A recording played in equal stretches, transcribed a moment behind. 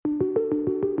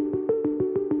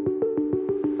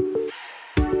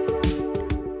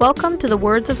Welcome to the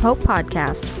Words of Hope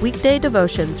podcast, weekday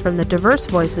devotions from the diverse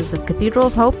voices of Cathedral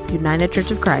of Hope, United Church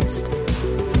of Christ.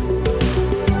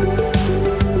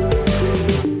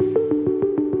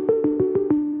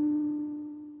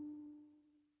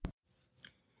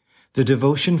 The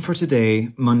devotion for today,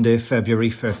 Monday, February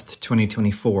 5th,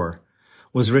 2024,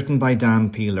 was written by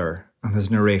Dan Peeler and is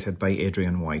narrated by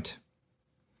Adrian White.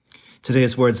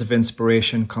 Today's words of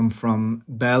inspiration come from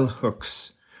Bell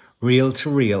Hooks' Reel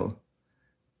to Reel,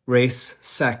 Race,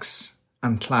 Sex,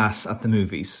 and Class at the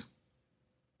Movies.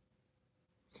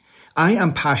 I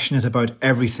am passionate about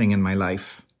everything in my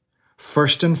life.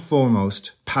 First and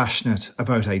foremost, passionate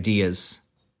about ideas.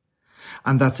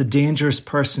 And that's a dangerous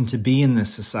person to be in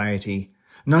this society,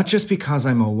 not just because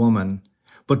I'm a woman,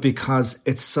 but because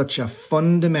it's such a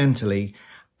fundamentally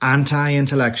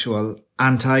anti-intellectual,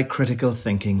 anti-critical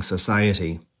thinking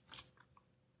society.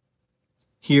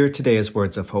 Hear today's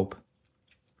words of hope.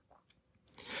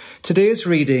 Today's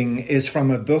reading is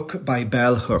from a book by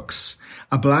Bell Hooks,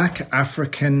 a Black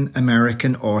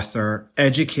African-American author,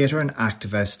 educator and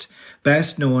activist,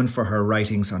 best known for her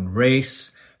writings on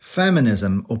race,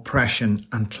 feminism, oppression,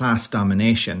 and class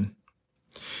domination.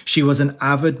 She was an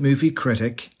avid movie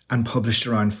critic and published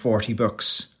around 40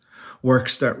 books,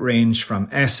 works that range from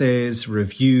essays,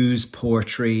 reviews,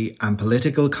 poetry, and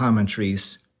political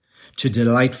commentaries to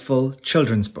delightful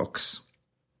children's books.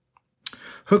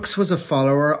 Hooks was a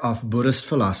follower of Buddhist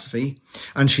philosophy,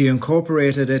 and she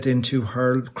incorporated it into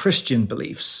her Christian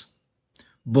beliefs.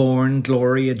 Born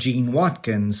Gloria Jean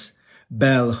Watkins,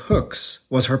 Bell Hooks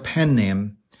was her pen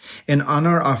name, in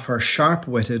honour of her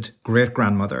sharp-witted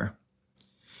great-grandmother.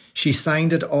 She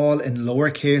signed it all in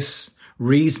lowercase,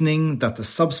 reasoning that the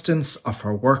substance of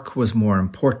her work was more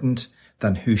important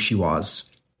than who she was.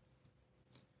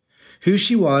 Who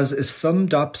she was is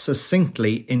summed up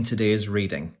succinctly in today's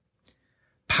reading.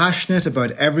 Passionate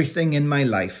about everything in my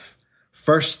life.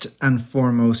 First and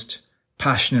foremost,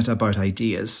 passionate about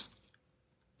ideas.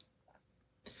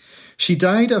 She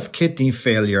died of kidney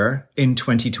failure in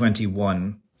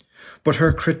 2021, but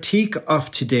her critique of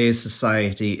today's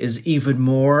society is even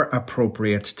more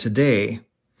appropriate today.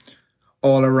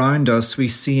 All around us, we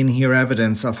see and hear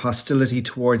evidence of hostility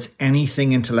towards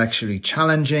anything intellectually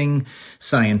challenging,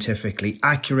 scientifically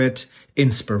accurate,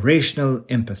 inspirational,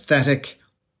 empathetic,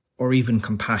 or even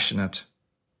compassionate.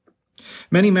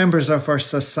 Many members of our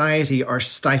society are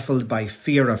stifled by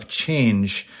fear of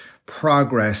change,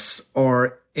 progress,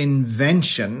 or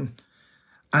invention,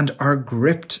 and are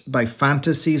gripped by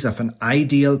fantasies of an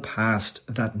ideal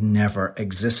past that never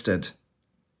existed.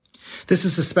 This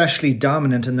is especially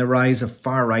dominant in the rise of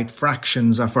far-right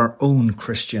fractions of our own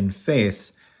Christian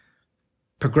faith.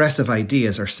 Progressive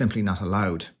ideas are simply not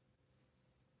allowed.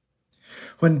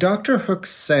 When Dr. Hooks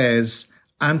says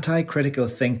anti-critical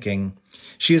thinking,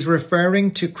 she is referring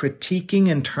to critiquing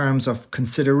in terms of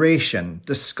consideration,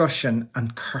 discussion,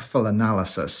 and careful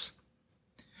analysis.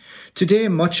 Today,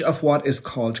 much of what is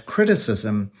called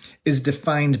criticism is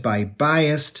defined by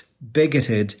biased,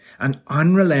 bigoted, and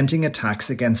unrelenting attacks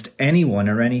against anyone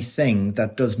or anything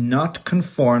that does not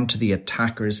conform to the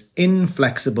attacker's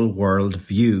inflexible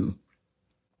worldview.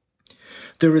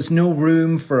 There is no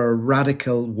room for a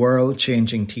radical,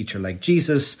 world-changing teacher like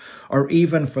Jesus, or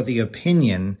even for the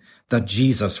opinion that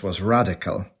Jesus was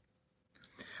radical.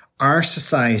 Our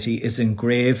society is in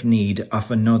grave need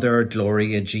of another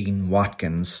Gloria Jean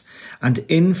Watkins, and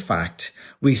in fact,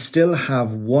 we still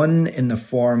have one in the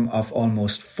form of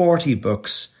almost 40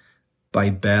 books by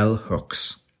Bell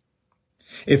Hooks.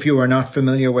 If you are not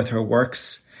familiar with her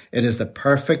works, it is the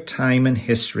perfect time in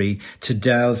history to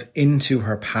delve into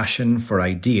her passion for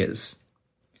ideas.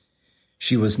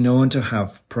 She was known to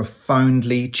have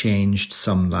profoundly changed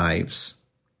some lives.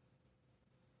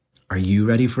 Are you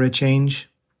ready for a change?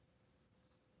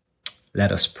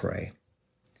 Let us pray.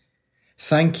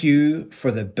 Thank you for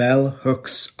the Bell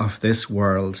Hooks of this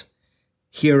world,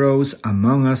 heroes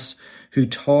among us who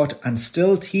taught and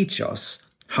still teach us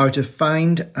how to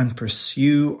find and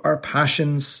pursue our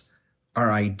passions, our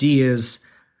ideas,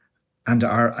 and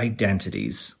our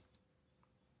identities.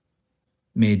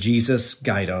 May Jesus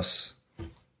guide us.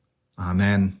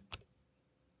 Amen.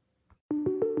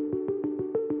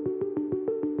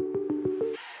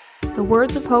 The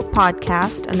Words of Hope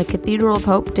podcast and the Cathedral of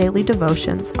Hope daily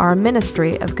devotions are a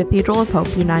ministry of Cathedral of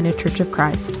Hope United Church of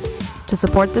Christ. To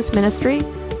support this ministry,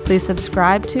 please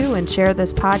subscribe to and share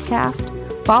this podcast,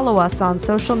 follow us on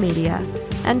social media,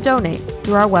 and donate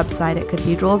through our website at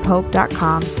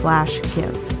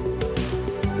cathedralofhope.com/give.